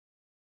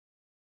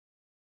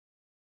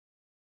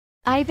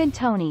Ivan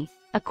Toney,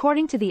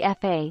 according to the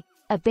FA,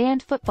 a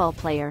banned football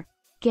player,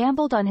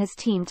 gambled on his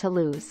team to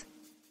lose.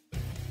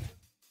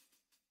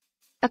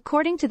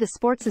 According to the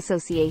Sports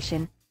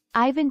Association,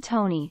 Ivan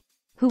Toney,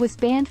 who was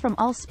banned from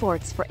all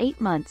sports for 8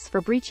 months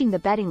for breaching the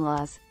betting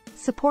laws,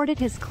 supported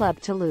his club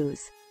to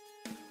lose.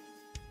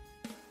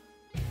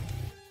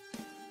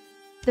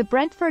 The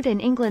Brentford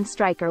and England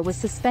striker was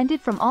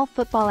suspended from all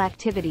football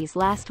activities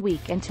last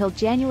week until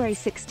January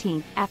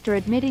 16 after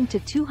admitting to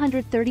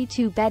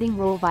 232 betting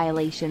rule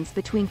violations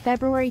between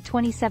February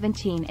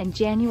 2017 and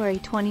January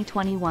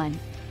 2021.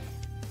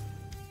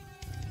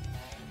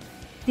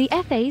 The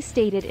FA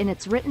stated in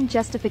its written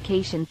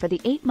justification for the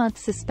 8-month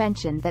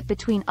suspension that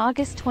between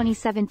August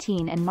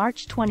 2017 and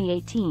March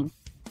 2018,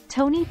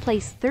 Toney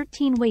placed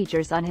 13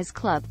 wagers on his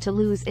club to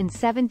lose in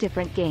 7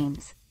 different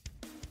games.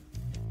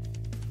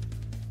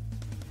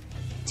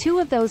 2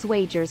 of those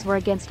wagers were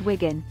against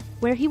Wigan,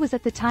 where he was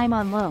at the time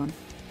on loan,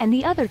 and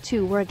the other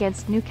 2 were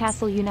against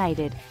Newcastle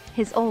United,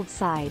 his old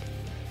side.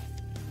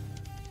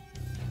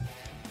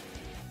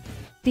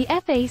 The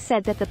FA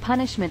said that the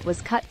punishment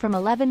was cut from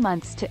 11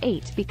 months to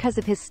 8 because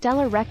of his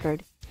stellar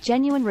record,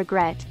 genuine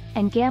regret,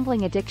 and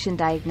gambling addiction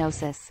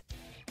diagnosis.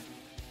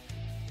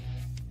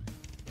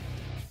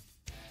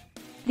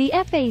 The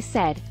FA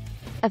said,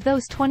 of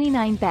those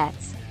 29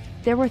 bets,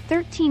 there were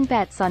 13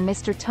 bets on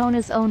Mr.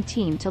 Toney's own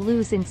team to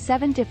lose in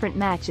 7 different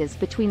matches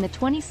between the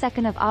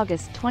 22nd of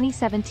August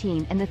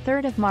 2017 and the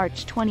 3rd of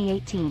March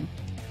 2018.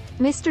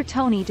 Mr.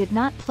 Toney did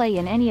not play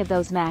in any of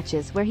those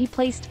matches where he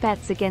placed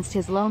bets against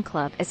his loan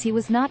club as he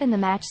was not in the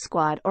match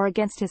squad or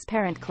against his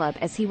parent club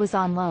as he was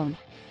on loan.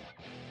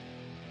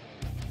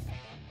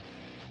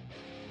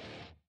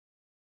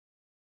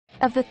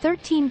 Of the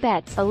 13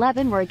 bets,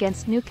 11 were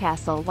against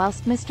Newcastle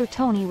whilst Mr.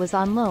 Toney was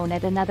on loan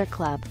at another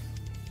club.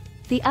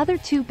 The other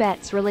 2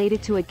 bets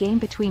related to a game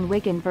between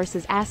Wigan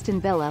versus Aston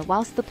Villa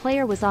whilst the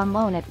player was on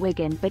loan at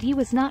Wigan but he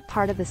was not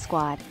part of the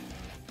squad.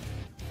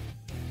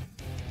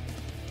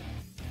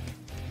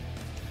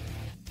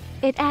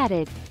 It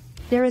added,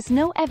 there is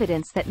no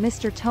evidence that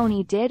Mr.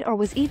 Toney did or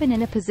was even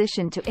in a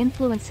position to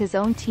influence his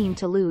own team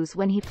to lose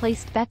when he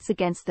placed bets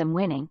against them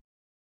winning.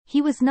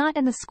 He was not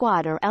in the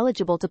squad or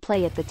eligible to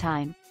play at the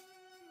time.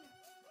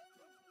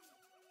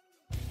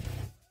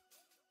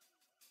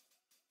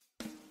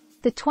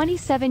 The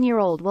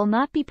 27-year-old will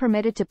not be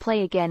permitted to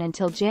play again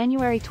until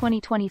January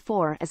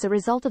 2024 as a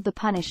result of the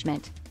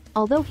punishment,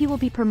 although he will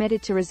be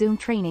permitted to resume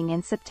training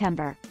in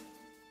September.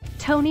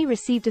 Toney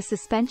received a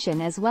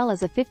suspension as well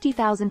as a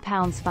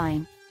 £50,000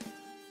 fine.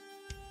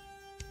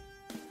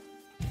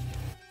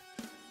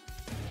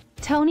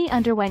 Toney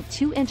underwent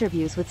 2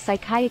 interviews with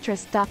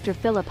psychiatrist Dr.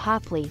 Philip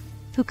Hopley,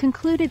 who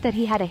concluded that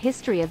he had a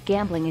history of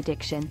gambling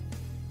addiction.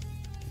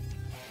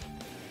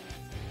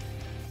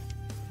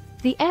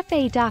 The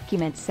FA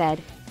document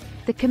said,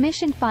 the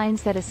Commission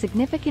finds that a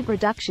significant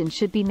reduction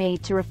should be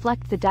made to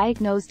reflect the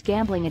diagnosed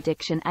gambling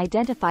addiction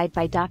identified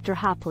by Dr.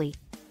 Hopley.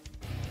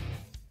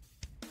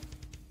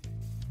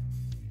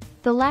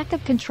 The lack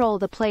of control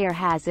the player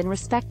has in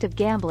respect of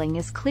gambling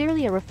is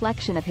clearly a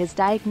reflection of his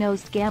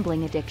diagnosed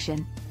gambling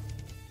addiction.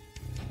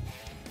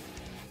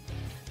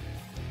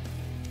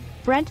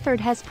 Brentford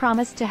has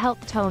promised to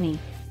help Toney.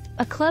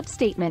 A club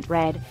statement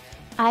read,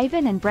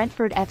 Ivan and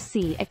Brentford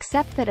FC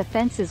accept that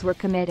offences were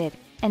committed,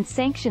 and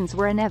sanctions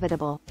were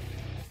inevitable.